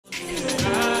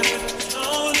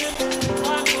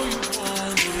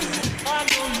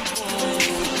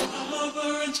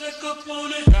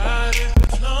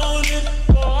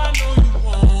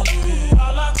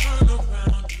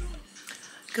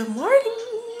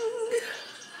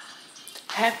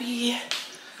happy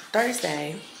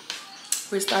Thursday.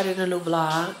 We're starting a new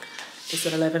vlog. It's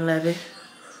at 11:11.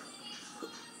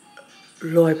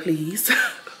 Lord, please.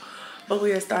 But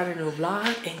we are starting a new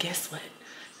vlog, and guess what?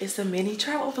 It's a mini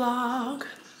travel vlog.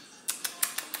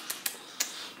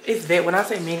 It's big. When I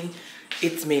say mini,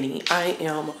 it's mini. I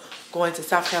am going to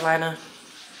South Carolina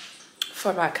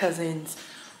for my cousin's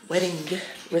wedding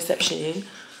reception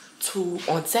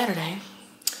on Saturday.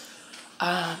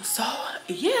 So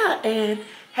yeah, and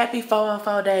happy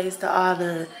 404 days to all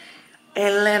the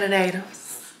Atlanta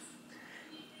natives.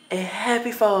 And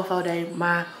happy 404 day.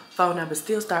 My phone number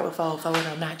still start with 404 and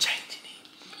I'm not changing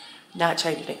it. Not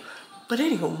changing it. But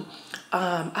anywho,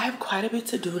 I have quite a bit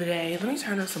to do today. Let me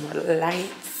turn on some more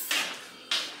lights.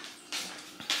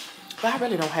 But I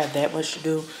really don't have that much to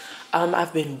do.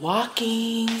 I've been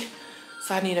walking,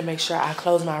 so I need to make sure I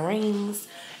close my rings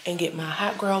and get my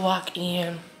hot girl walk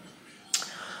in.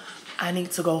 I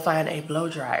need to go find a blow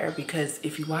dryer because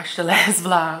if you watched the last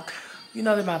vlog, you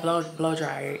know that my blow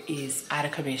dryer is out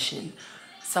of commission.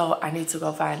 So I need to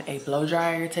go find a blow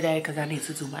dryer today because I need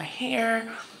to do my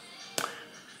hair.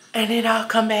 And then I'll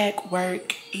come back,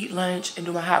 work, eat lunch, and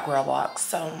do my hot girl walk.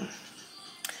 So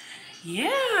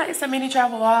yeah, it's a mini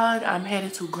travel vlog. I'm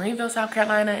headed to Greenville, South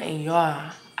Carolina, and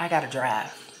y'all, I gotta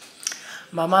drive.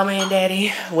 My mama and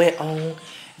daddy went on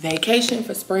vacation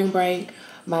for spring break.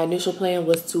 My initial plan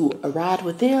was to ride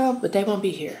with them, but they won't be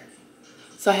here.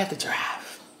 So I have to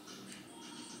drive.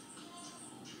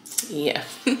 Yeah.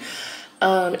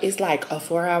 It's like a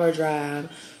 4-hour drive.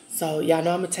 So y'all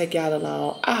know I'm gonna take y'all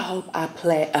along. I hope I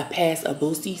pass a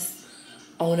Boosties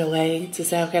on the way to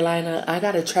South Carolina. I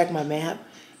gotta track my map,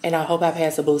 and I hope I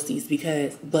pass a Boosties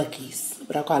because Buc-ee's,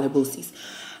 but I call it Boosties.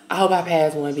 I hope I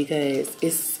pass one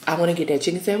because I want to get that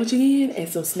chicken sandwich again and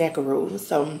some snackaroos.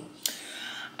 So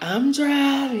I'm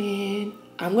driving.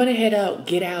 I'm gonna get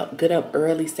up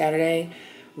early Saturday,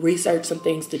 research some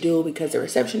things to do because the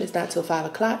reception is not till 5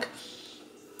 o'clock.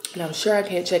 And I'm sure I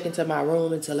can't check into my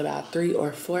room until about 3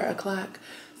 or 4 o'clock.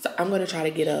 So I'm gonna try to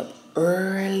get up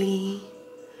early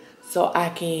so I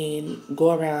can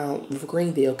go around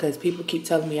Greenville because people keep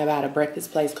telling me about a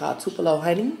breakfast place called Tupelo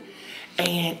Honey.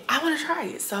 And I want to try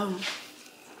it. So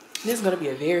this is going to be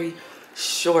a very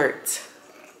short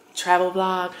travel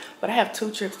vlog. But I have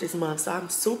 2 trips this month. So I'm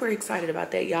super excited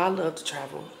about that. Y'all love to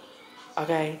travel.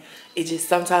 Okay?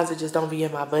 Sometimes it just don't be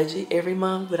in my budget every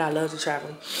month. But I love to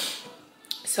travel.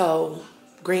 So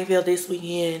Greenville this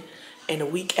weekend. And the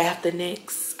week after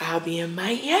next, I'll be in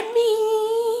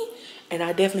Miami. And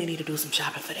I definitely need to do some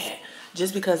shopping for that.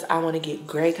 Just because I want to get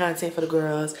great content for the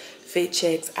girls. Fit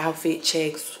checks, outfit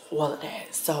checks, all of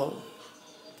that. So,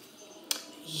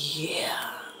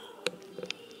 yeah.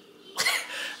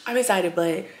 I'm excited,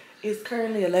 but it's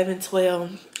currently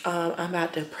 11:12. I'm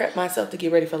about to prep myself to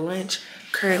get ready for lunch.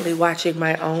 Currently watching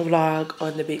my own vlog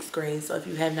on the big screen. So if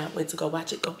you have not went to go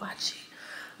watch it, go watch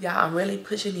it. Y'all, I'm really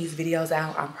pushing these videos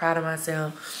out. I'm proud of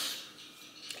myself.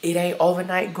 It ain't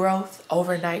overnight growth,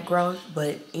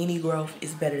 but any growth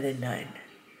is better than none.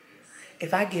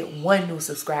 If I get 1 new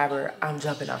subscriber, I'm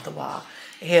jumping off the wall.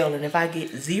 Hell, and if I get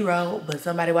 0, but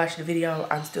somebody watched the video,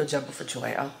 I'm still jumping for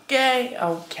joy. Okay,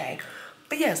 okay.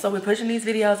 But yeah, so we're pushing these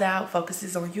videos out.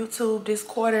 Focuses on YouTube this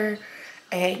quarter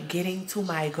and getting to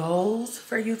my goals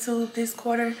for YouTube this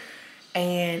quarter.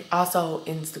 And also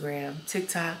Instagram,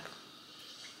 TikTok.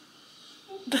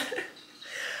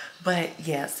 But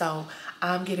yeah, so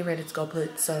I'm getting ready to go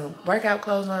put some workout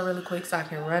clothes on really quick so I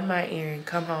can run my errand,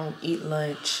 come home, eat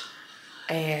lunch,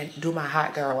 and do my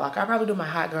hot girl walk. I'll probably do my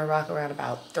hot girl walk around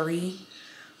about 3.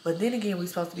 But then again, we're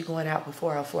supposed to be going out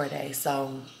before a 4 day.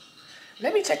 So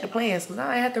let me check the plans because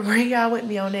I have to bring y'all with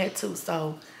me on that too.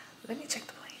 So let me check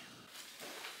the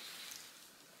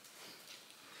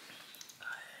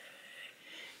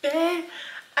plan.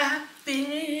 I've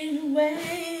been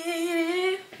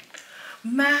waiting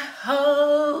my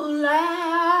whole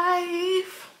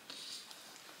life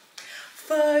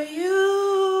for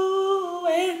you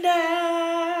and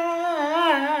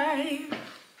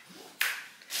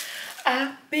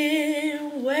I've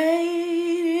been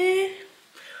waiting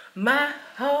my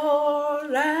whole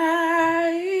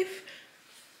life.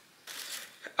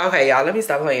 Okay, y'all, let me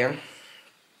stop playing.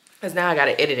 Because now I got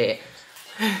to edit it.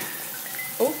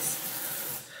 Oops.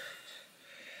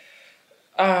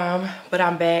 But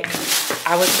I'm back.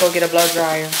 I went to go get a blow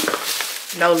dryer.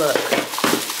 No luck.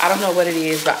 I don't know what it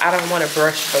is, but I don't want a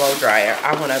brush blow dryer.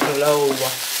 I want a blow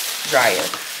dryer.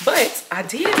 But I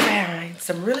did find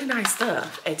some really nice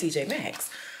stuff at TJ Maxx.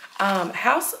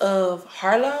 House of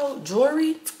Harlow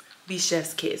jewelry, be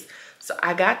chef's kiss. So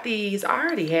I got these. I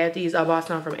already had these. I bought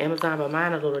some from Amazon, but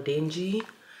mine a little dingy.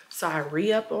 So I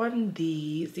re-up on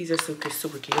these. These are super,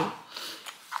 super cute.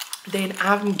 Then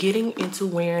I'm getting into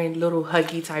wearing little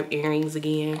huggy type earrings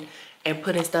again and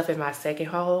putting stuff in my second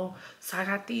hole. So I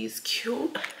got these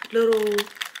cute little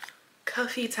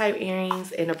cuffy type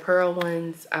earrings, and the pearl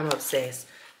ones, I'm obsessed.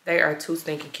 They are too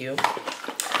stinking cute.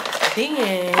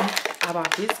 Then I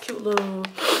bought this cute little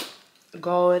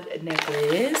gold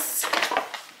necklace.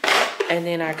 And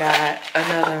then I got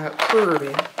another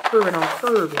curving on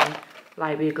curving,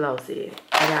 like Big Glow said.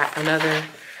 I got another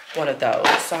one of those.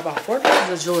 So I bought 4 pieces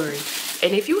of jewelry.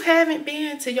 And if you haven't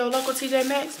been to your local TJ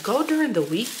Maxx, go during the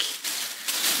week.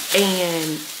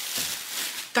 And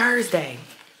Thursday,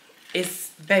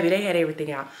 baby, they had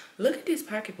everything out. Look at this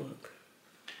pocketbook.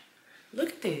 Look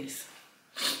at this.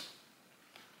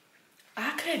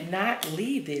 I could not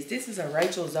leave this. This is a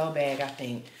Rachel Zoe bag, I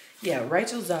think. Yeah,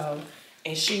 Rachel Zoe.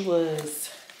 And she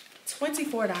was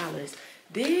 $24.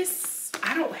 This,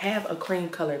 I don't have a cream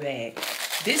color bag.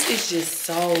 This is just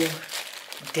so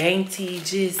dainty.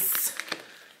 Just,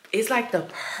 it's like the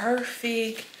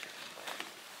perfect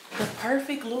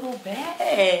little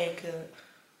bag.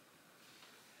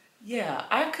 Yeah,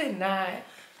 I could not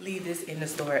leave this in the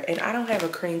store. And I don't have a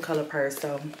cream color purse,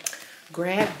 so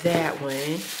grab that one.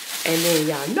 And then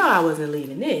y'all know I wasn't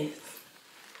leaving this.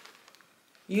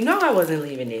 You know I wasn't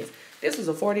leaving this. This was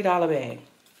a $40 bag,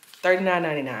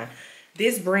 $39.99.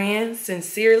 This brand,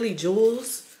 Sincerely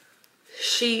Jewels,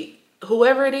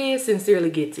 whoever it is,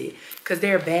 sincerely gets it. Because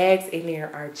their bags in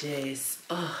there are just,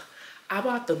 I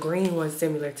bought the green one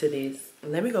similar to this.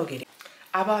 Let me go get it.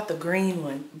 I bought the green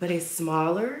one, but it's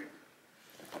smaller.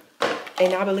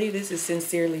 And I believe this is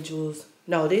Sincerely Jewels.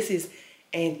 No, this is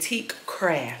Antique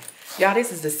Craft. Y'all,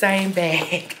 this is the same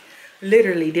bag.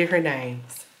 Literally different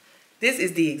names. This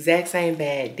is the exact same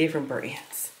bag, different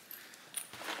brands.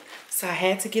 So I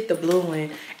had to get the blue one.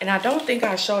 And I don't think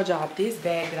I showed y'all this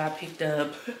bag that I picked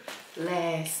up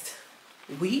last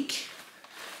week.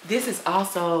 This is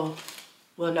also,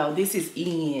 well, no, this is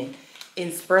in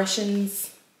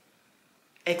Expressions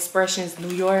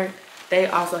New York. They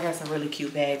also have some really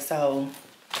cute bags. So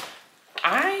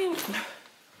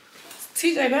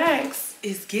TJ Maxx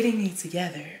is getting me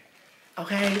together.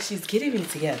 Okay, she's getting me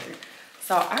together.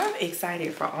 So I'm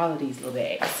excited for all of these little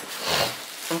bags.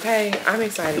 Okay, I'm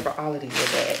excited for all of these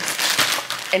little bags.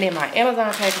 And then my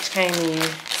Amazon package came in.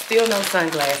 Still no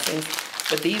sunglasses,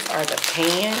 but these are the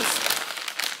pants.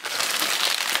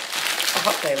 I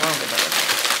hope they're longer though.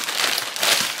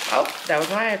 Oh, that was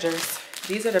my address.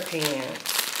 These are the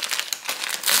pants.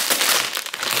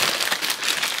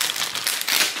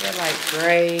 They're like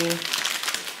gray,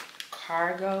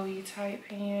 cargo-y type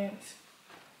pants.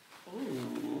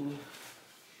 Ooh.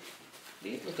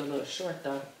 These look a little short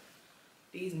though.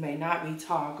 These may not be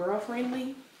tall girl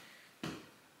friendly,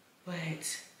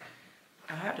 but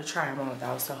I'll have to try them on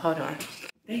though, so hold on.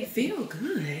 They feel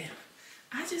good.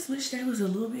 I just wish they was a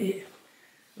little bit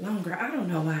longer. I don't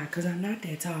know why, because I'm not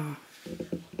that tall.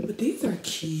 But these are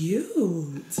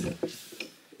cute.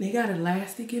 They got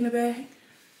elastic in the back.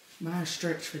 Mine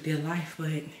stretch for dear life,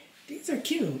 but these are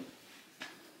cute.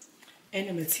 And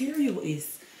the material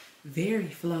is very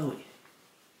flowy.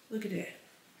 Look at that.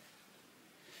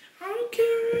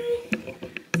 Okay.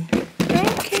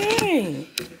 Okay.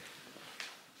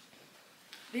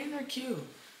 These are cute.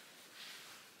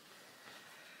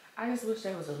 I just wish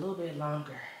they was a little bit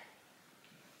longer.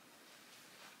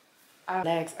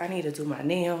 I need to do my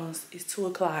nails. It's 2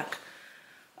 o'clock.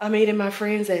 I'm meeting my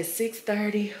friends at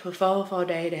 6:30 for 4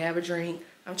 day to have a drink.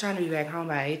 I'm trying to be back home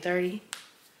by 8:30.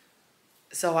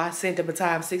 So I sent them a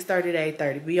time, 6:30 to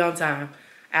 8:30. Be on time.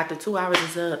 After 2 hours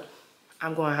is up,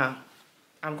 I'm going home.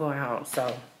 I'm going home.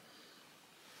 So,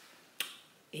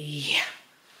 yeah.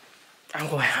 I'm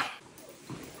going home.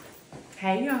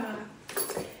 Hey, y'all.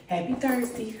 Happy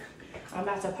Thursday. I'm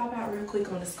about to pop out real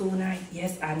quick on the school night.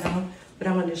 Yes, I know. But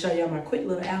I'm going to show y'all my quick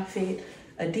little outfit.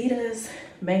 Adidas,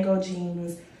 Mango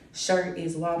jeans. Shirt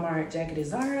is Walmart. Jacket is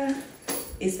Zara.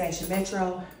 It's Fashion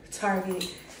Metro.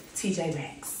 Target. TJ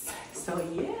Maxx. So,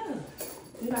 yeah.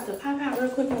 We about to pop out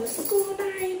real quick on the school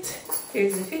night.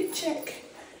 Here's the fit check.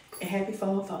 And happy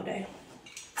 404 day.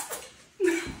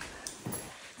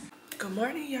 Good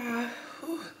morning, y'all.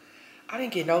 I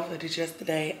didn't get no footage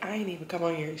yesterday. I ain't even come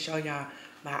on here and show y'all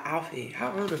my outfit.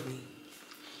 How rude of me.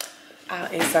 I'll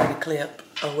insert a clip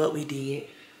of what we did.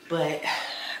 But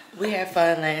we had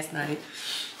fun last night.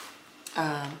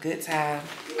 Good time.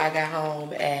 I got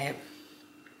home at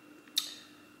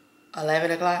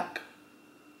 11 o'clock.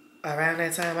 Around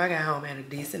that time, I got home at a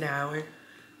decent hour.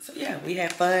 So yeah, we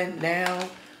had fun. Now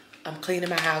I'm cleaning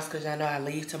my house because I know I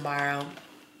leave tomorrow.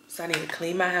 So I need to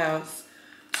clean my house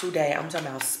today. I'm talking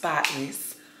about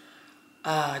spotless.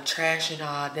 trash and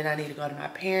all. Then I need to go to my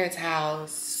parents'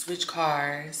 house, switch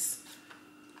cars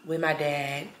with my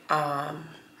dad.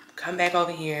 Come back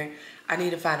over here. I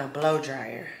need to find a blow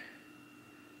dryer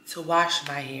to wash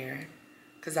my hair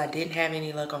because I didn't have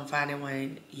any luck on finding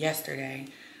one yesterday.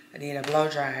 I need a blow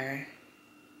dryer.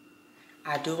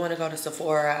 I do want to go to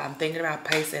Sephora. I'm thinking about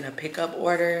placing a pickup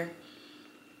order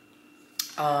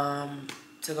to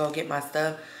go get my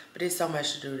stuff. But it's so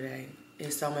much to do today.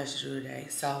 It's so much to do today.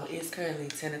 So it's currently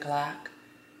 10 o'clock.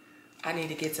 I need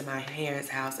to get to my parents'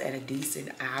 house at a decent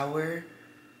hour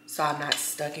so I'm not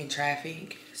stuck in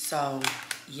traffic. So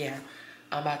yeah,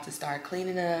 I'm about to start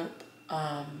cleaning up,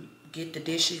 get the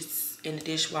dishes in the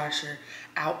dishwasher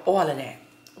out, all of that,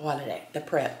 the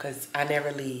prep, because I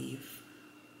never leave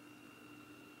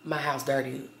my house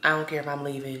dirty. I don't care if I'm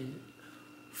leaving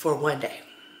for one day.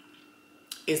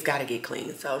 It's got to get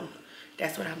clean. So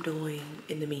that's what I'm doing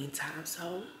in the meantime.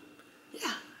 So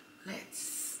yeah,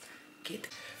 let's get...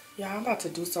 Yeah, I'm about to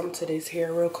do something to this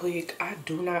hair real quick. I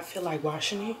do not feel like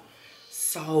washing it.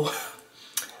 So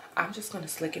I'm just going to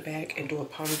slick it back and do a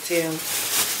ponytail.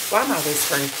 Why am I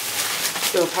whispering?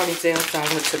 Do a ponytail. So I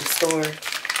went to the store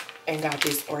and got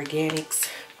this Organics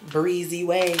Breezy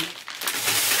Wave.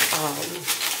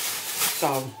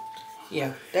 So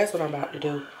yeah, that's what I'm about to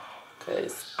do.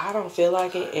 Because I don't feel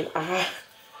like it. And I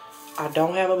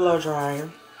don't have a blow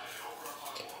dryer.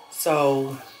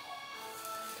 So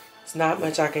it's not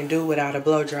much I can do without a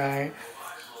blow dryer.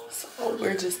 So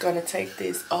we're just going to take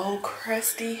this old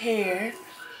crusty hair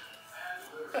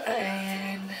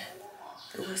and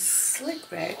do a slick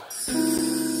back.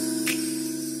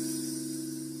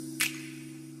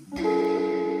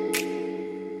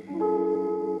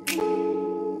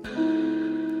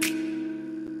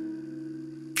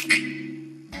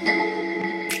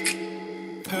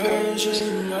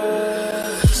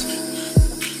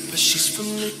 But she's from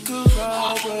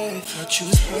Nicaragua. Thought you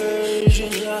was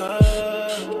Persian love.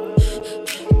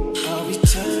 Are we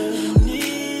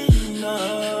turning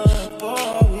up? Or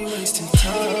are we wasting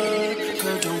time?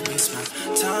 Girl, don't waste my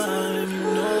time.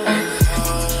 No, I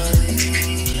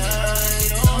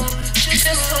don't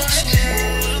just want you.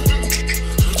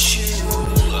 With you,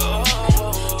 oh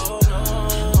no.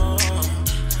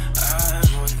 I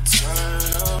wanna turn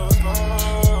up on.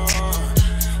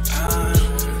 I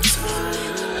wanna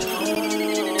turn on.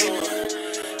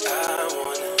 I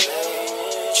wanna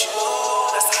let you.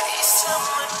 That's how these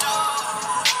summer do.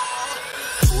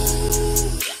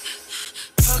 Ooh,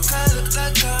 fuck, I look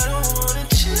like I don't wanna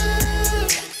chill.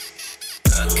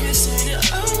 I can't say that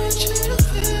I want you to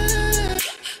feel.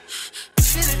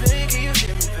 Feel it, baby, can you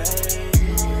feel me, baby?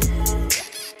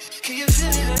 Can you feel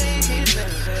it, baby, can you feel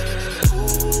me, baby?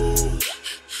 Ooh,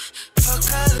 fuck,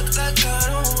 I look like I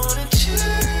don't wanna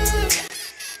chill.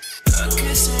 I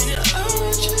can't say that I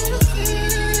want you to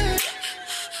feel.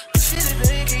 Feel it,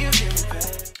 baby, can you feel me,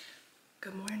 baby?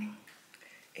 Good morning.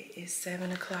 It is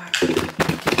 7 o'clock.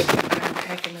 I'm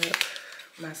packing up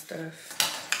my stuff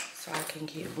so I can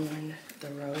get on the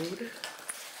road.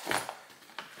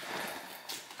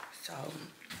 So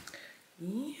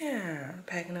yeah, I'm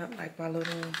packing up like my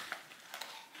little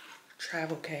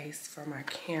travel case for my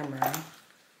camera.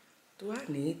 Do I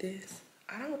need this?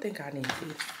 I don't think I need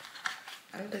this.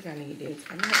 I don't think I need this.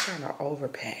 I'm not trying to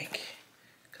overpack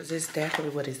because it's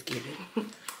definitely what it's giving.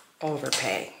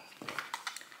 Overpack.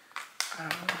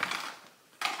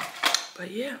 But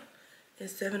yeah,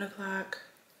 it's 7 o'clock.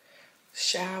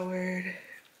 Showered.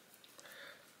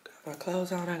 Got my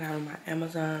clothes on. I got on my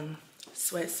Amazon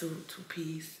sweatsuit,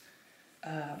 2-piece.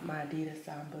 My Adidas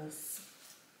Sambas.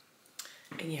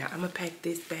 And yeah, I'm gonna pack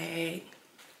this bag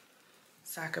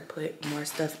so I could put more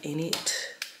stuff in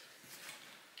it.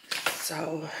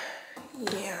 So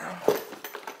yeah,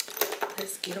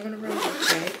 let's get on the road,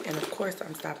 check. And of course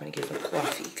I'm stopping to get some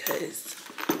coffee because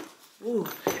ooh.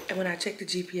 And when I checked the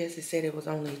GPS, it said it was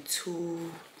only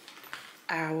 2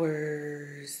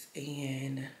 hours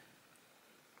and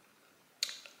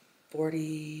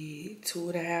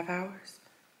 42.5 hours.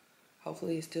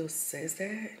 Hopefully it still says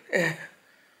that.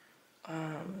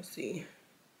 Let's see.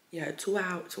 Yeah,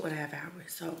 2.5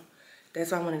 hours. So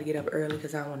that's why I wanted to get up early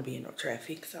because I don't want to be in no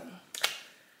traffic. So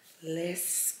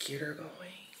let's get her going.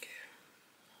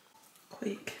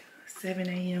 Quick 7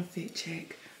 a.m. fit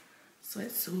check.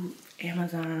 Sweatsuit,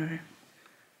 Amazon,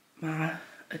 my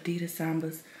Adidas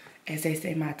Sambas, as they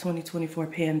say, my 2024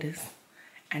 Pandas,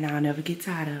 and I'll never get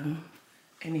tired of them.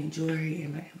 And then jewelry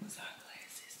and my Amazon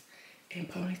glasses and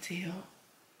ponytail.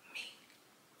 Me.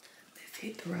 Let's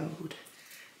hit the road,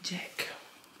 Jack.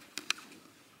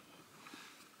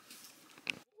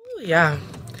 Ooh, yeah,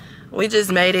 we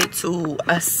just made it to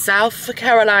South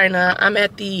Carolina. I'm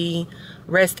at the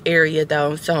rest area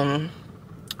though, so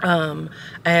I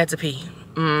had to pee.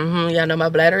 Y'all know my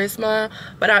bladder is small,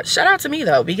 but shout out to me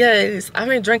though, because I've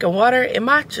been drinking water and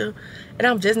matcha and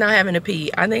I'm just not having to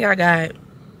pee. I think I got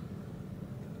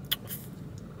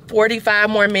 45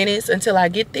 more minutes until I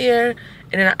get there,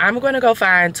 and then I'm gonna go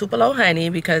find Tupelo honey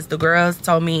because the girls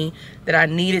told me that I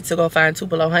needed to go find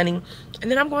Tupelo honey, and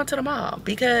then I'm going to the mall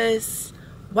because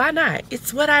why not?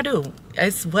 It's what I do.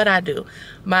 It's what I do.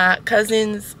 My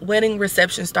cousin's wedding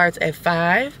reception starts at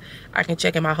 5. I can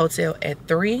check in my hotel at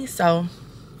 3, so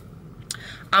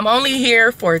I'm only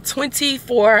here for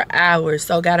 24 hours,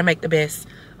 so gotta make the best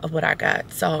of what I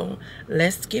got. So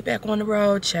let's get back on the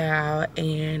road, child,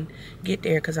 and get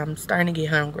there because I'm starting to get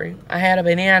hungry. I had a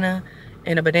banana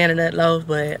and a banana nut loaf,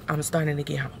 but I'm starting to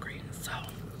get hungry, so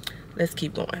let's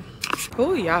keep going.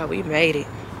 Oh, y'all, we made it.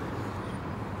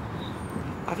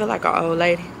 I feel like an old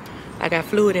lady. I got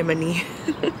fluid in my knee.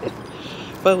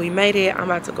 But we made it. I'm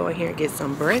about to go in here and get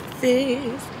some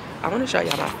breakfast. I want to show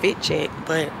y'all my fit check,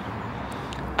 but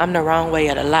I'm the wrong way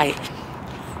of the light.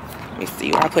 Let me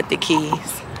see where I put the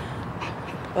keys.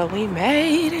 But we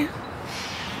made it.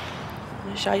 Let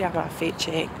me show y'all my fit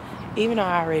check. Even though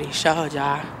I already showed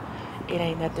y'all, it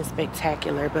ain't nothing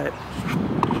spectacular, but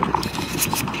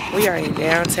we are in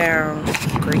downtown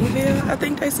Greenville, I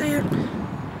think they said.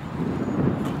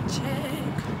 Check.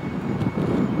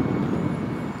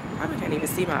 Probably can't even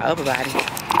see my upper body.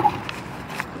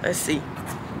 Let's see.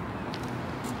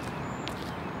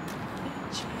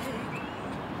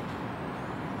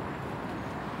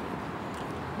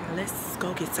 Let's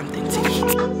go get something to eat.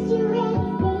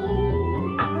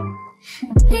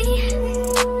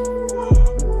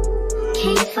 Can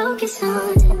you focus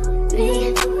on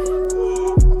me?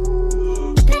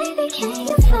 Baby, can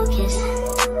you focus on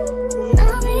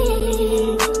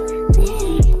me?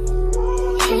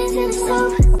 Hands in the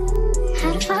soap,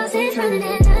 how the faucet's running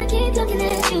and I keep looking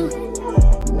at you.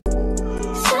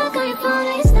 Stuck on your phone,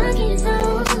 ain't stuck in your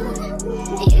zone.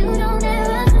 You don't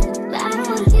ever, but I don't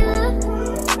wanna give up.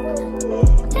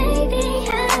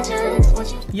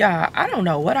 Yeah, I don't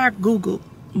know what I Googled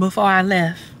before I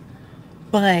left,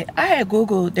 but I had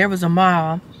Googled there was a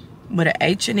mall with an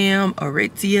H&M,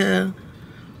 Aritzia.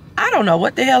 I don't know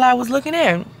what the hell I was looking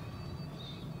at,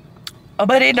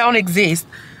 but it don't exist.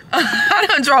 I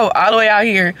done drove all the way out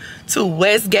here to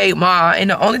Westgate Mall, and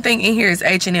the only thing in here is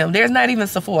H&M. There's not even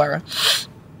Sephora.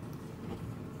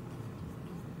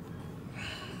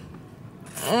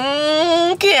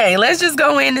 Okay, let's just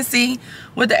go in and see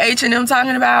what the H&M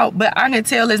talking about. But I can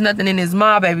tell there's nothing in this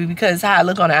mall, baby, because how I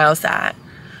look on the outside.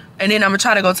 And then I'm gonna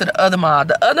try to go to the other mall.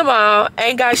 The other mall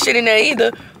ain't got shit in there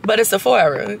either, but it's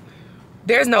Sephora.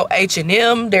 There's no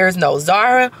H&M, there's no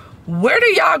Zara. Where do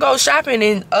y'all go shopping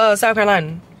in South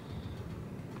Carolina?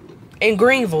 In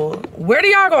Greenville. Where do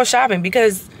y'all go shopping?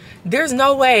 Because there's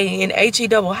no way in HE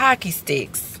double hockey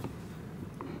sticks.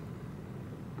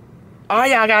 All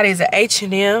y'all got is an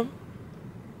H&M.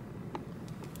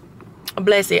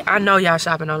 Bless it. I know y'all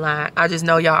shopping online. I just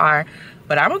know y'all are.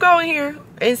 But I'm going to go in here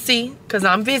and see because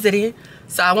I'm visiting.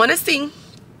 So I want to see.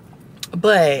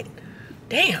 But,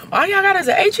 damn. All y'all got is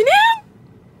an H&M?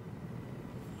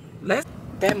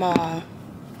 That mall,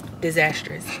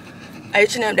 disastrous.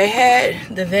 H&M, they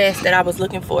had the vest that I was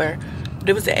looking for. But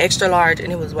it was an extra large and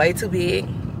it was way too big.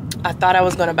 I thought I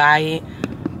was going to buy it.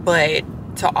 But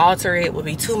to alter it would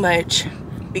be too much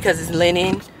because it's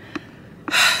linen.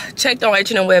 Checked on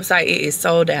H&M website, it is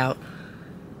sold out.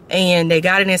 And they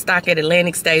got it in stock at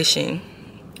Atlantic Station.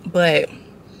 But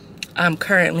I'm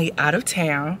currently out of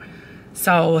town.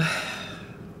 So,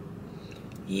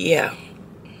 yeah.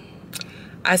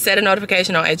 I set a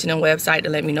notification on H&M website to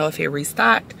let me know if it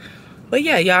restocked. But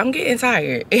yeah, y'all, I'm getting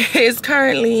tired. It's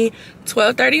currently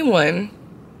 12:31.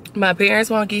 My parents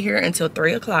won't get here until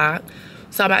 3 o'clock.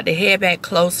 So I'm about to head back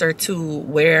closer to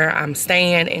where I'm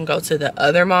staying and go to the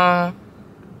other mall.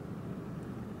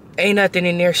 Ain't nothing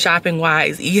in there shopping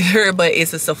wise either, but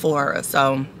it's a Sephora.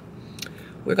 So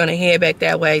we're gonna head back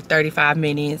that way, 35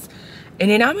 minutes.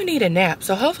 And then I'm gonna need a nap.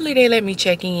 So hopefully they let me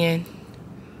check in.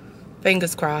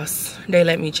 Fingers crossed they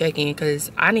let me check in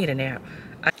because I need a nap.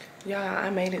 Y'all, I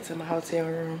made it to my hotel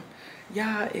room.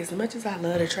 Y'all, as much as I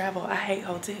love to travel, I hate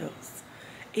hotels.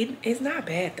 It's not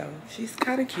bad though. She's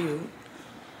kind of cute.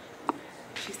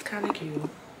 She's kind of cute.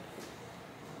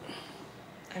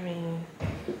 I mean,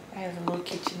 it has a little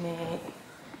kitchenette,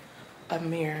 a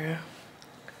mirror.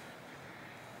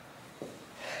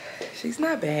 She's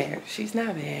not bad. She's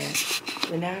not bad.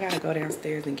 But now I gotta go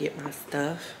downstairs and get my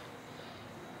stuff.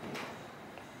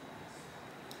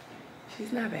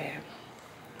 She's not bad.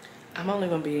 I'm only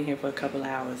gonna be in here for a couple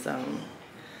hours, so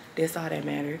That's all that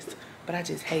matters. But I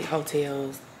just hate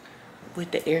hotels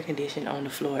with the air conditioning on the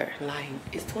floor. Like,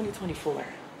 it's 2024.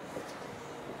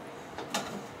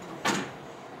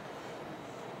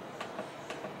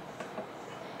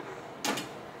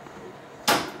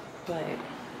 But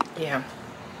yeah.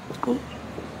 Ooh.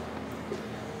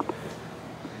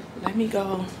 Let me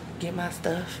go get my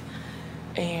stuff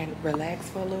and relax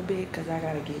for a little bit because I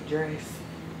gotta get dressed.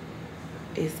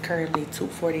 It's currently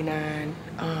 2:49.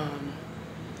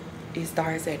 It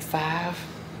starts at 5.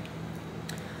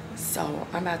 So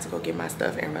I'm about to go get my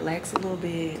stuff and relax a little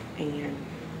bit and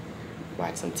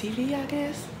watch some TV, I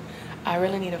guess. I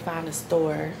really need to find a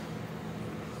store,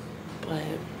 but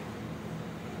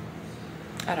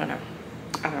I don't know.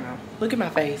 Look at my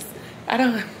face. I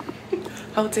don't.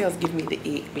 Hotels give me the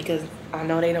ick because I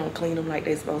know they don't clean them like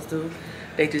they're supposed to.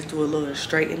 They just do a little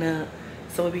straighten up,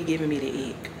 so it be giving me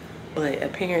the ick. But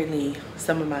apparently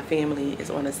some of my family is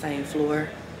on the same floor,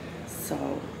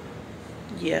 so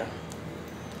yeah.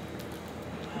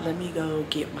 Let me go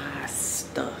get my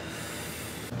stuff.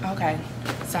 Okay,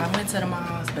 so I went to the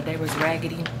malls, but they was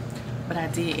raggedy. But I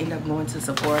did end up going to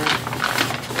Sephora.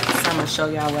 So I'm gonna show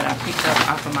y'all what I picked up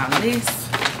off of my list.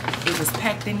 It was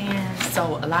packed in there,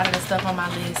 so a lot of the stuff on my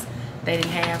list they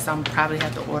didn't have, so I'm probably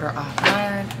have to order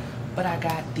offline. But I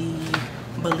got the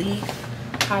Believe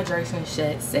hydration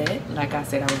set, like I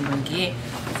said I was gonna get,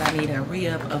 because I need a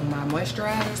re-up of my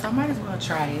moisturizer, so I might as well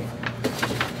try it.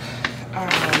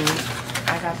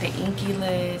 I got the Inky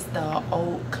List, the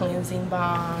Oat Cleansing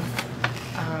Balm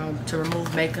to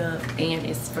remove makeup, and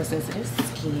it's for sensitive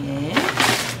skin.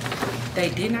 They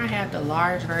did not have the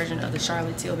large version of the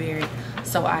Charlotte Tilbury,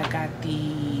 so I got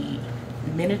the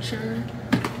miniature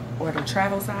or the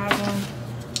travel size one.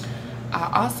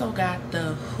 I also got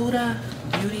the Huda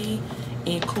Beauty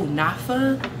in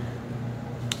Kunafa.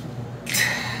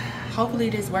 Hopefully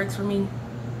this works for me.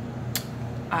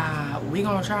 We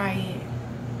gonna try it.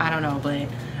 I don't know, but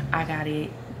I got it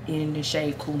in the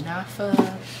shade Kunafa.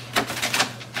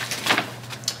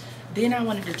 Then I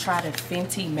wanted to try the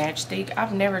Fenty matchstick.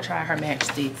 I've never tried her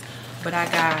matchsticks, but I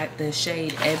got the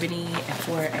shade Ebony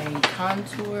for a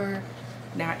contour.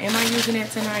 Now, am I using it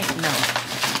tonight? No.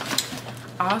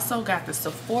 I also got the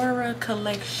Sephora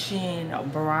collection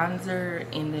bronzer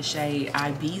in the shade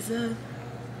Ibiza.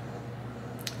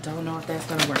 Don't know if that's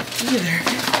gonna work either.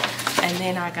 And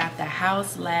then I got the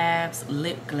House Labs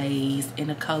lip glaze in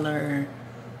the color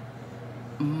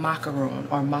macaron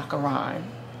or macaron.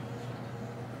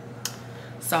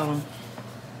 So,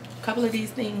 a couple of these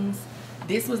things.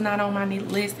 This was not on my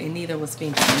list, and neither was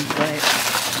Fenty, but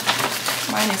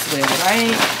mine is well,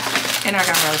 right? And I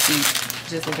got my receipt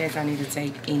just in case I need to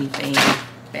take anything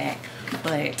back.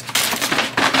 But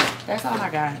that's all I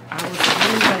got. I was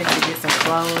really wanting to get some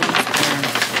clothes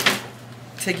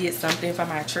or to get something for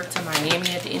my trip to Miami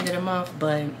at the end of the month,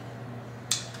 but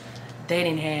they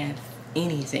didn't have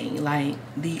anything. Like,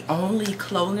 the only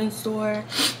clothing store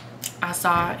I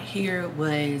saw here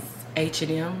was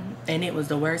H&M, and it was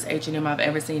the worst H&M I've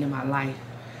ever seen in my life.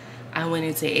 I went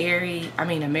into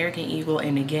American Eagle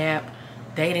and the Gap.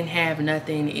 They didn't have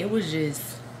nothing. It was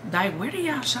just like, where do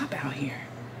y'all shop out here?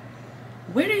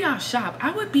 Where do y'all shop? I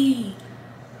would be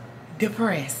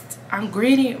depressed. I'm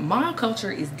granted, mall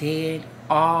culture is dead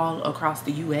all across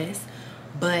the US,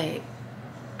 but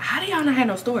how do y'all not have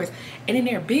no stores? And then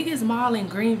their biggest mall in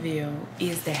Greenville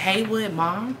is the Haywood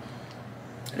Mall.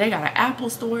 They got an Apple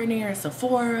store in there, a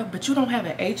Sephora, but you don't have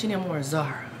an H&M or a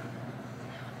Zara.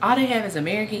 All they have is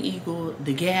American Eagle,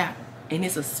 the Gap, and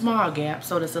it's a small Gap,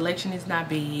 so the selection is not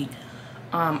big.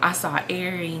 I saw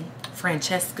Aerie,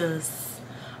 Francesca's,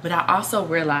 but I also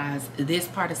realized this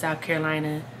part of South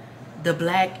Carolina, the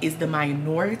black is the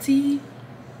minority.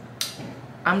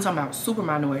 I'm talking about super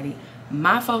minority.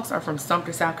 My folks are from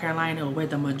Sumter, South Carolina, where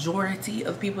the majority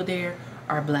of people there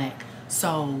are black.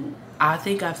 So I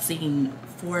think I've seen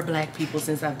 4 black people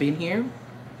since I've been here.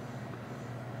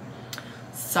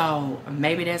 So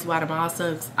maybe that's why the mall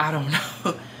sucks. I don't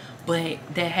know. But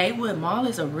the Haywood Mall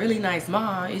is a really nice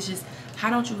mall. It's just,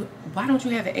 why don't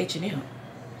you have an H&M?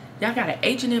 Y'all got an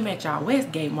H&M at y'all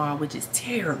Westgate Mall, which is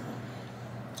terrible.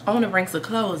 On the ranks of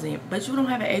clothes in, but you don't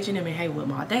have an H&M in Haywood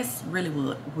Mall. That's really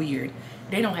weird.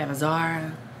 They don't have a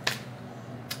Zara.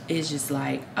 It's just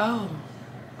like, oh,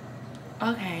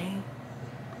 okay.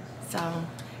 So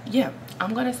yeah,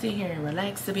 I'm gonna sit here and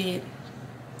relax a bit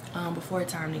before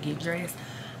it's time to get dressed.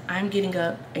 I'm getting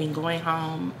up and going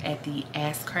home at the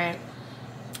ass crack.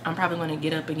 I'm probably gonna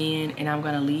get up again and I'm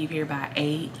gonna leave here by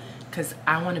 8 because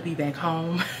I want to be back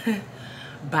home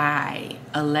by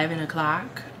 11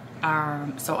 o'clock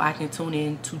so I can tune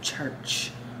in to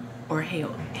church or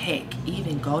heck,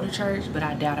 even go to church, but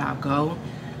I doubt I'll go.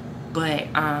 But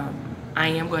I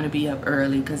am going to be up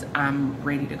early because I'm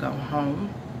ready to go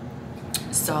home.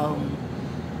 So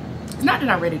it's not that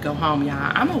I'm ready to go home,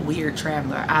 y'all. I'm a weird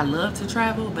traveler. I love to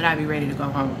travel, but I be ready to go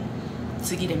home,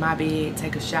 to get in my bed,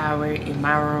 take a shower in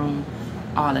my room,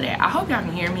 all of that. I hope y'all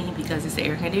can hear me because it's the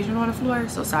air conditioner on the floor,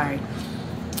 so sorry.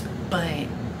 But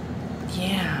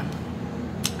yeah,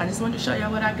 I just wanted to show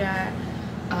y'all what I got.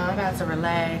 I'm about to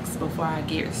relax before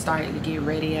I start to get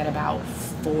ready at about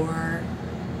 4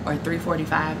 or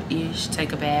 3:45-ish.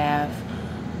 Take a bath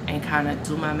and kind of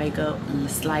do my makeup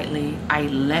slightly. I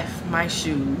left my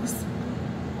shoes,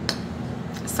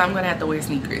 so I'm gonna have to wear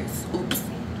sneakers. Oops.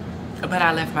 But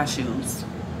I left my shoes.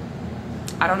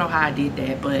 I don't know how I did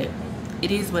that, but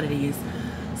it is what it is.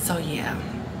 So yeah,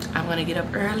 I'm gonna get up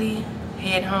early,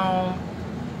 head home,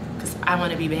 because I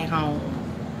want to be back home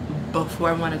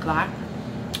before 1 o'clock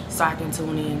so I can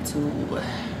tune into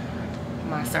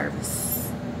my service.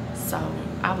 So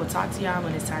I will talk to y'all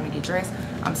when it's time to get dressed.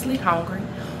 I'm sleep hungry.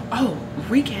 Oh,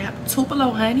 recap,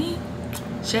 Tupelo honey,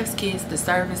 chef's kiss. The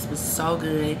service was so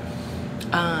good.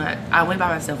 I went by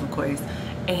myself, of course,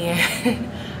 and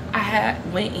I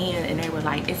went in and they were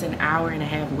like, it's an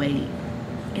hour-and-a-half wait.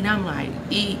 And I'm like,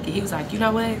 eek. He was like, you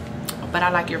know what, but I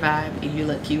like your vibe and you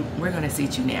look cute, we're gonna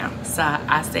seat you now. So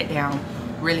I sat down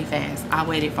really fast. I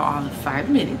waited for all of 5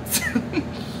 minutes.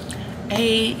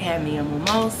 Ate, had me a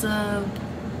mimosa,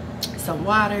 some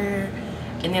water,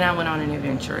 and then I went on an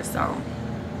adventure. So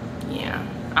yeah,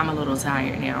 I'm a little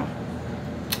tired now.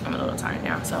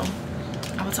 So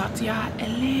I will talk to y'all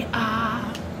later.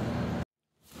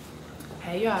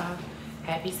 Hey y'all,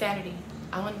 happy Saturday.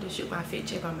 I wanted to shoot my fit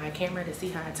check on my camera to see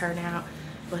how it turned out,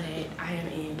 but I am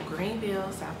in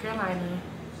Greenville, South Carolina.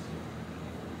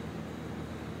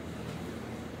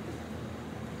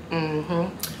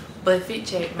 But fit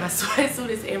check, my sweatsuit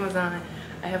is Amazon.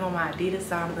 I have on my Adidas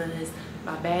Sambas.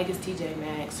 My bag is TJ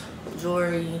Maxx.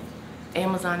 Jewelry,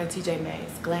 Amazon and TJ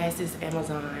Maxx. Glasses,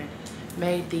 Amazon.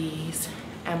 Made these,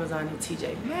 Amazon and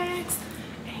TJ Maxx.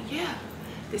 And yeah,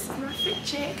 this is my fit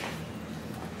check.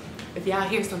 If y'all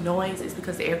hear some noise, it's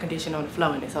because the air conditioner on the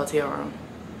floor in this hotel room.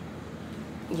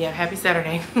 Yeah, happy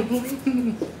Saturday.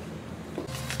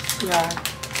 Yeah,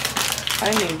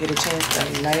 I didn't even get a chance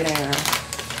to lay down.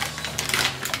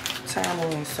 Time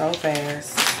moving so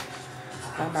fast.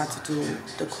 I'm about to do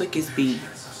the quickest beat.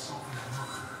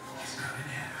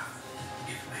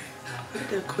 Look at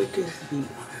the quickest beat.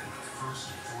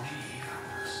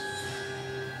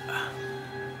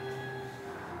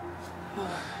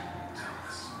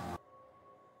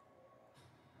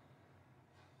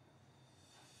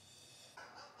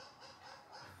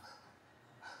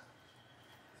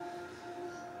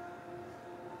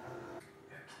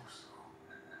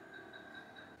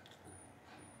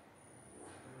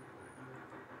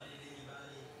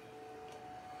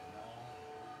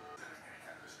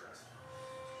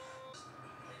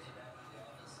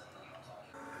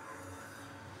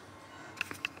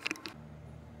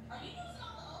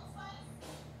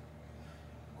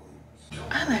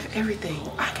 I left everything.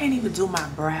 I can't even do my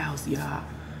brows, y'all.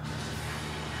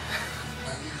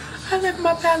 I left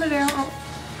my palette at home.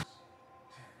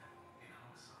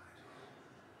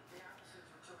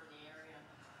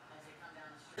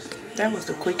 That was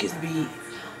the quickest beat.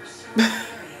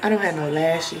 I don't have no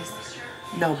lashes,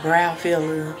 no brow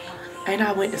filler, and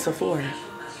I went to Sephora.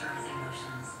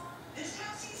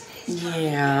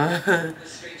 Yeah,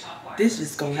 this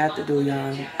just gonna have to do,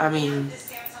 y'all. I mean,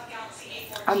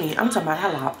 I'm talking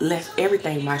about I left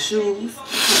everything, my shoes,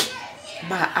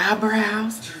 my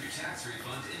eyebrows.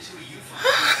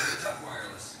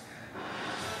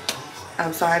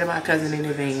 I'm sorry to my cousin in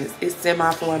advance. It's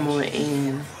semi-formal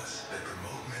and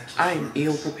I am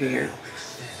ill prepared.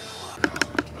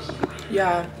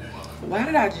 Y'all, why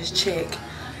did I just check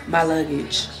my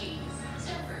luggage?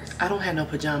 I don't have no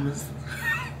pajamas.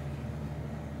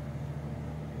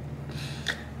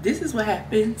 This is what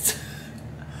happens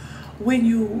when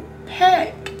you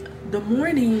pack the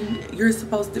morning you're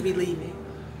supposed to be leaving.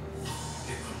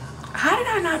 How did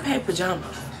I not pack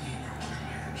pajamas?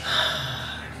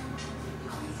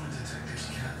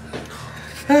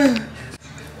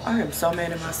 I am so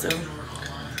mad at myself.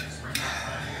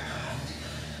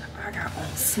 I got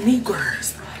on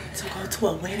sneakers to go to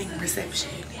a wedding reception.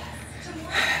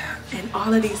 And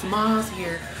all of these malls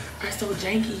here are so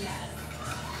janky.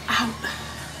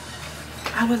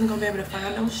 I wasn't gonna be able to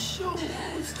find those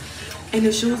shoes. And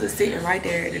the shoes are sitting right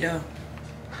there at the door.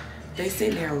 They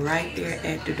sitting there right there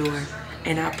at the door.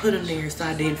 And I put them there so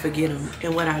I didn't forget them.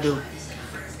 And what I do?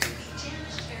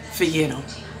 Forget them.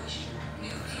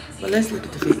 But let's look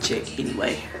at the fit check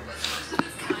anyway.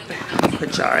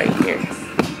 put y'all right here.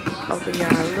 Open y'all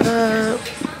up.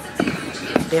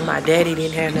 Then my daddy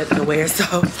didn't have nothing to wear,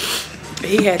 so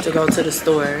he had to go to the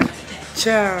store.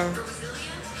 Ciao.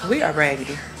 We are ready.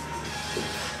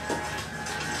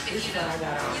 This is what I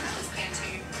got on.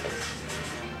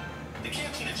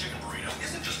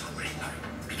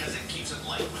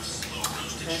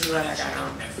 That's what I got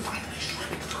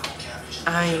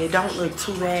on. It don't look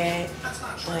too bad,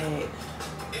 but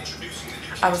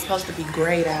I was supposed to be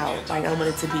grayed out. Like, I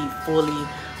wanted to be fully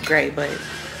gray, but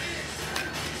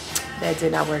that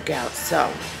did not work out.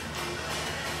 So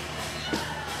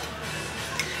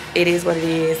it is what it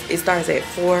is. It starts at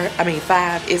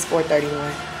 5. It's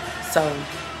 4:31. So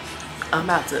I'm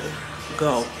about to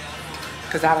go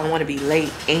because I don't want to be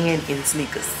late and in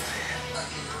sneakers.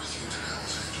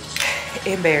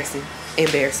 Embarrassing.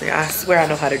 I swear I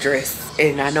know how to dress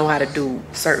and I know how to do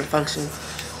certain functions,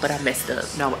 but I messed up.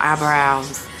 No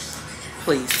eyebrows,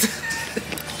 please.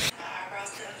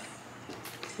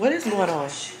 What is going on?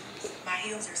 My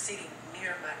heels are sitting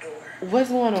near my door. What's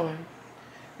going on?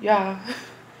 Y'all,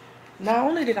 not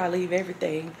only did I leave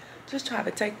everything, just trying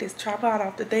to take this tripod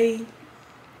off the thing.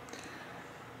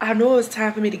 I know it's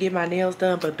time for me to get my nails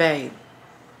done, but babe,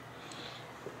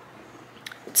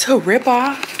 to rip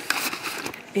off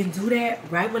and do that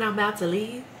right when I'm about to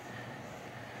leave.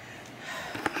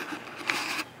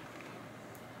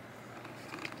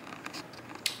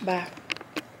 Bye.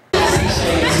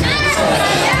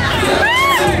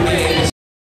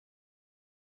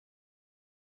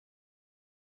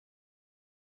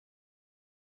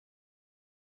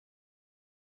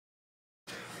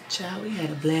 Child, we had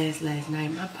a blast last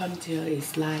night. My ponytail is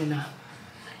sliding off,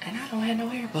 and I don't have no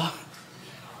hair ball.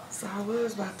 So I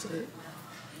was about to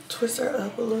twist her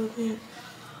up a little bit.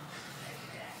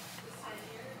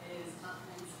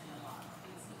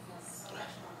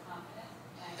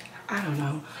 I don't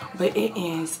know, but it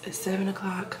ends at 7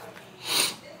 o'clock,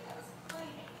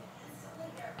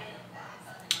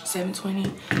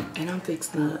 7:20, and I'm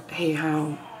fixing to head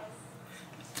home.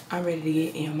 I'm ready to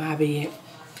get in my bed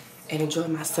and enjoy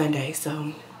my Sunday,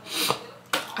 so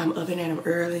I'm up and at 'em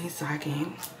early so I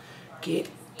can get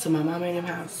to my mama and them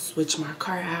house, switch my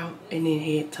car out, and then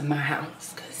head to my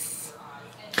house because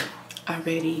I'm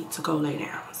ready to go lay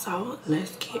down. So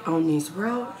let's get on this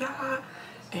road, y'all,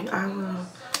 and I will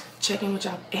check in with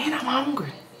y'all. And I'm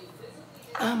hungry.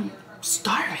 I'm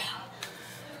starving.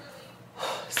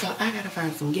 So I gotta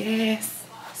find some gas,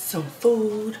 some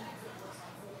food,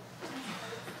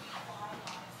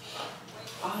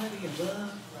 all of the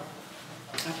above.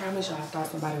 I promise y'all I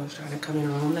thought somebody was trying to come in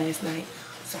the room last night,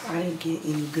 so I didn't get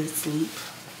any good sleep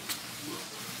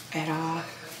at all.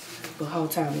 The whole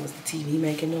time it was the TV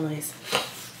making noise.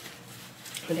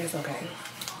 But that's okay.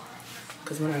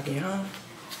 Because when I get home,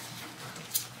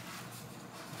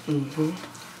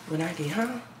 when I get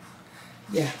home,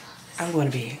 yeah, I'm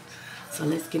going to bed. So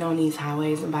let's get on these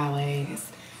highways and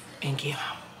byways and get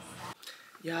home.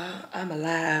 Y'all, I'm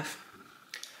alive.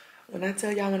 When I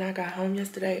tell y'all when I got home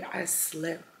yesterday, I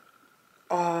slept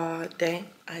all day.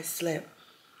 I slept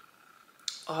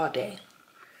all day.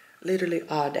 Literally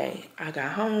all day. I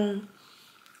got home,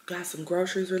 got some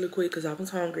groceries really quick because I was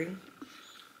hungry.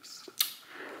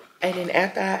 And then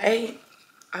after I ate,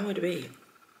 I went to bed.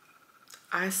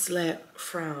 I slept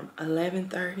from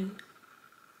 11:30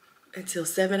 until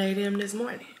 7 a.m. this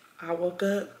morning. I woke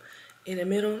up in the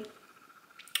middle,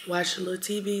 watched a little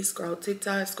TV, scroll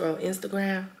TikTok, scroll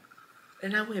Instagram,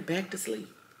 and I went back to sleep.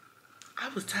 I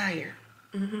was tired.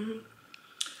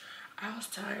 I was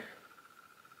tired.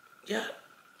 Yep.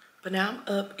 But now I'm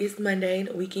up. It's Monday.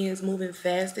 The weekend's moving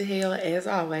fast to hell as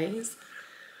always.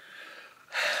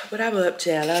 But I'm up,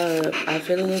 child. I'm up. I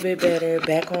feel a little bit better.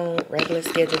 Back on regular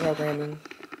schedule programming.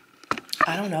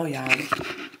 I don't know, y'all.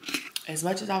 As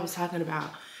much as I was talking about,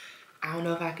 I don't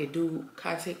know if I could do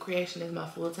content creation as my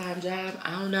full-time job.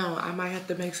 I don't know. I might have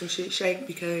to make some shit shake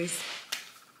because...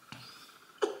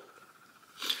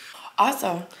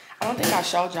 Also, I don't think I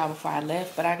showed y'all before I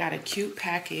left, but I got a cute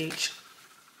package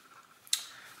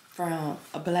from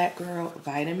a Black Girl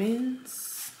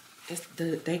Vitamins.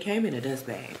 They came in a dust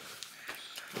bag.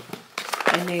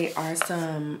 And they are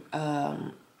some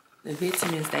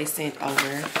vitamins they sent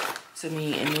over to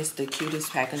me, and it's the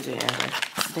cutest packaging ever.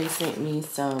 They sent me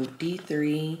some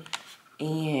D3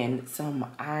 and some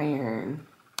iron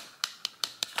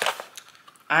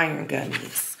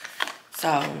gummies.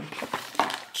 So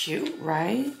cute,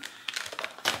 right?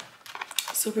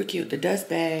 Super cute. The dust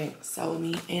bag sold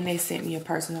me, and they sent me a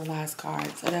personalized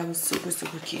card. So that was super,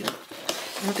 super cute.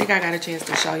 I don't think I got a chance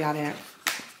to show y'all that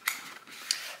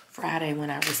Friday when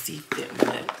I received it,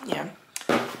 but yeah.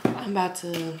 I'm about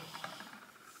to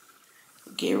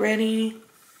get ready,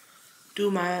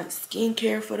 do my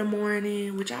skincare for the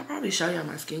morning, which I'll probably show y'all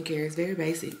my skincare. It's very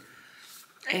basic.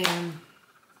 And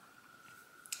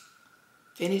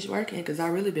finish working because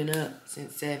I've really been up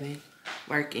since 7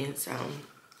 working. So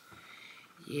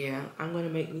yeah, I'm gonna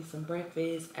make me some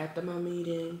breakfast after my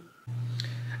meeting.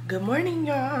 Good morning,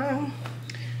 y'all.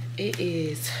 It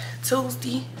is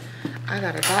Tuesday. I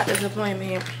got a doctor's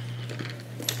appointment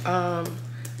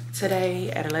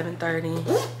today at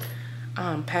 11:30.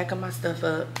 Packing my stuff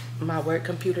up. My work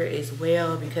computer as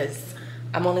well because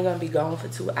I'm only gonna be gone for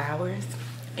 2 hours,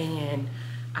 and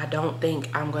I don't think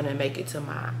I'm gonna make it to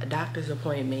my doctor's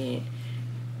appointment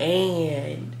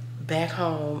and back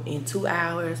home in 2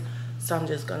 hours. So I'm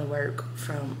just gonna work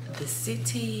from the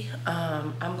city.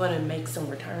 I'm gonna make some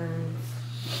returns.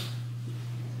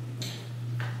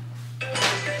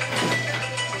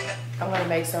 I'm gonna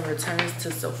make some returns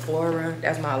to Sephora.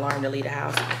 That's my alarm to leave the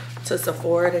house. To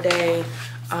Sephora today.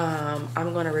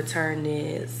 I'm gonna return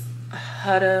this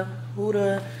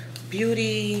Huda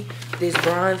Beauty, this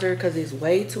bronzer because it's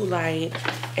way too light,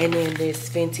 and then this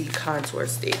Fenty contour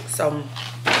stick. So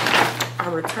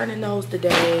I'm returning those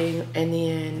today, and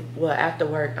then, well, after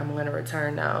work, I'm gonna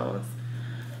return those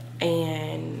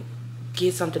and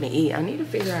get something to eat. I need to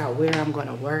figure out where I'm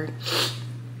gonna work.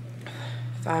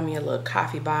 Find me a little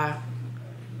coffee bar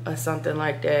or something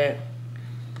like that.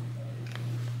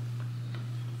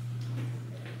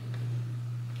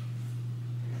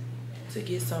 To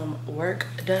get some work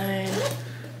done.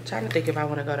 I'm trying to think if I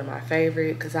want to go to my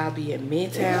favorite because I'll be in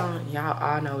Midtown. Y'all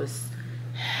all know it's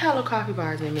hella coffee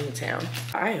bars in Midtown.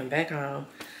 I am back home.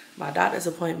 My doctor's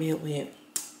appointment went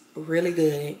really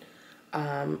good.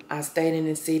 I stayed in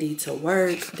the city to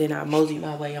work. Then I moseyed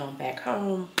my way on back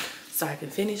home so I can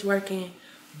finish working.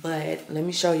 But let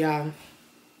me show y'all.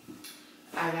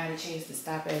 I got a chance to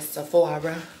stop at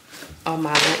Sephora on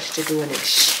my lunch to do an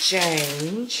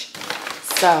exchange.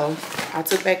 So I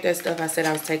took back that stuff I said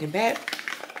I was taking back.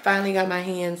 Finally got my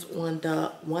hands on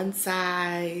the one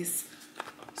size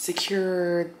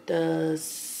Secure the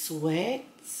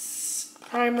Sweats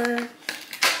primer.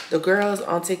 The girls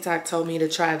on TikTok told me to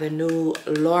try the new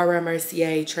Laura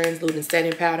Mercier translucent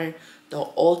setting powder, the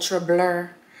Ultra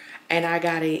Blur, and I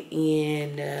got it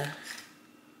in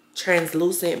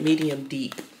translucent medium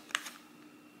deep.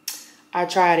 I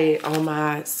tried it on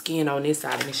my skin on this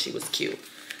side and she was cute.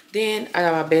 Then I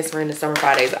got my best friend the Summer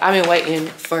Fridays. I've been waiting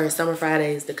for Summer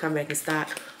Fridays to come back in stock,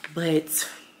 but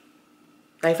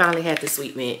they finally had the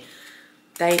sweet mint.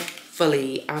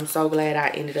 Thankfully, I'm so glad I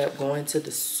ended up going to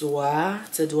the store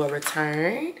to do a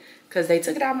return because they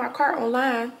took it out of my cart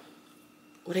online.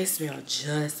 Well, they smell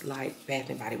just like Bath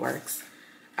 & Body Works.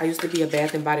 I used to be a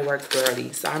Bath & Body Works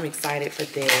girly, so I'm excited for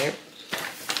that.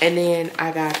 And then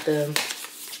I got the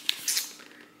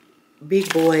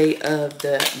big boy of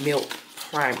the milk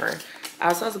primer. I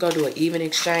was supposed to go do an even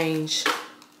exchange,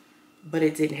 but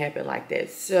it didn't happen like that.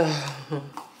 So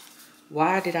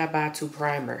why did I buy 2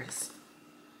 primers?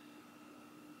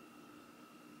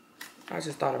 I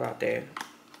just thought about that.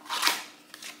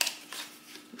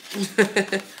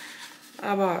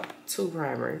 I bought 2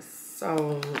 primers.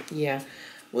 So yeah,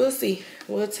 we'll see.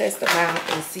 We'll test them out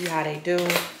and see how they do.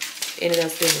 Ended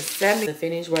up spending 70 to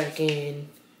finish working,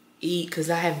 eat, because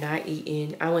I have not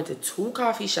eaten. I went to 2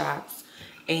 coffee shops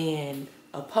and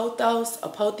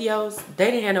Apotheos,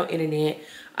 they didn't have no internet.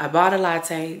 I bought a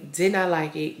latte, did not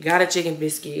like it, got a chicken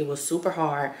biscuit. It was super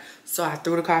hard, so I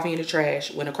threw the coffee in the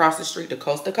trash. Went across the street to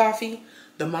Costa Coffee,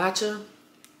 the matcha,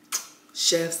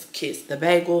 chef's kiss. The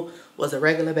bagel was a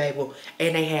regular bagel,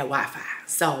 and they had Wi-Fi.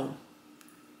 So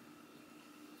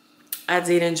I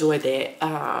did enjoy that.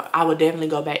 I would definitely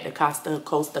go back to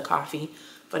Costa Coffee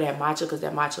for that matcha because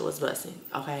that matcha was busting.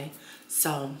 Okay,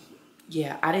 so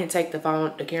yeah, I didn't take the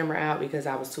camera out because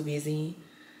I was too busy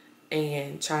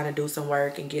and trying to do some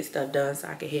work and get stuff done so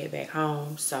I could head back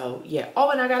home. So yeah. Oh,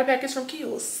 and I got a package from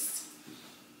Kiehl's.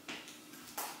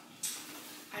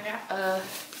 I got a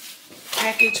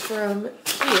package from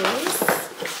Kiehl's,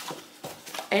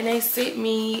 and they sent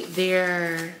me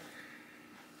their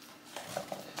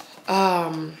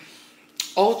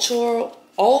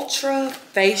ultra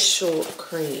facial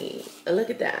cream. Look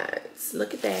at that.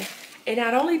 Look at that. And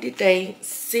not only did they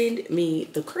send me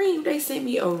the cream, they sent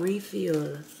me a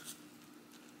refill.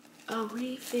 A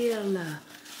refill.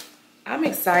 I'm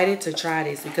excited to try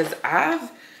this because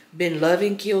I've been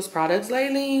loving Kiehl's products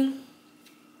lately.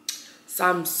 So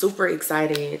I'm super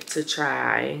excited to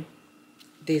try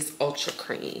this ultra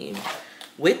cream.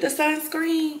 With the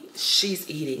sunscreen, she's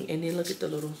eating. And then look at the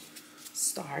little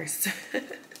stars.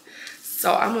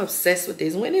 So I'm obsessed with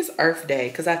this. When is Earth Day?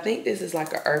 Because I think this is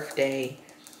like an Earth Day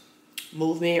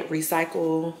movement,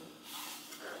 recycle,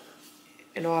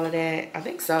 and all of that. I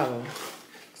think so.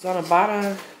 So on the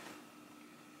bottom,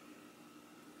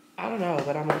 I don't know,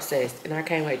 but I'm obsessed. And I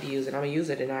can't wait to use it. I'm going to use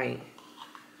it tonight.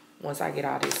 Once I get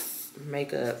all this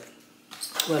makeup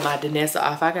with my Danessa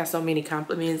off. I got so many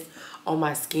compliments on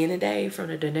my skin today from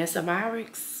the Danessa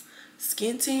Myricks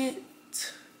skin tint.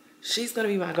 She's going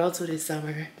to be my go-to this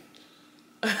summer.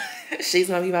 She's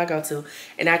going to be my go-to.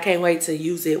 And I can't wait to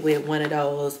use it with one of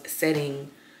those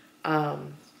setting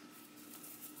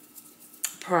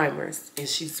primers. And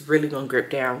she's really going to grip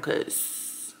down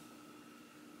because...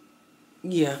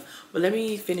 yeah. But let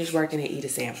me finish working and eat a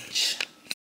sandwich.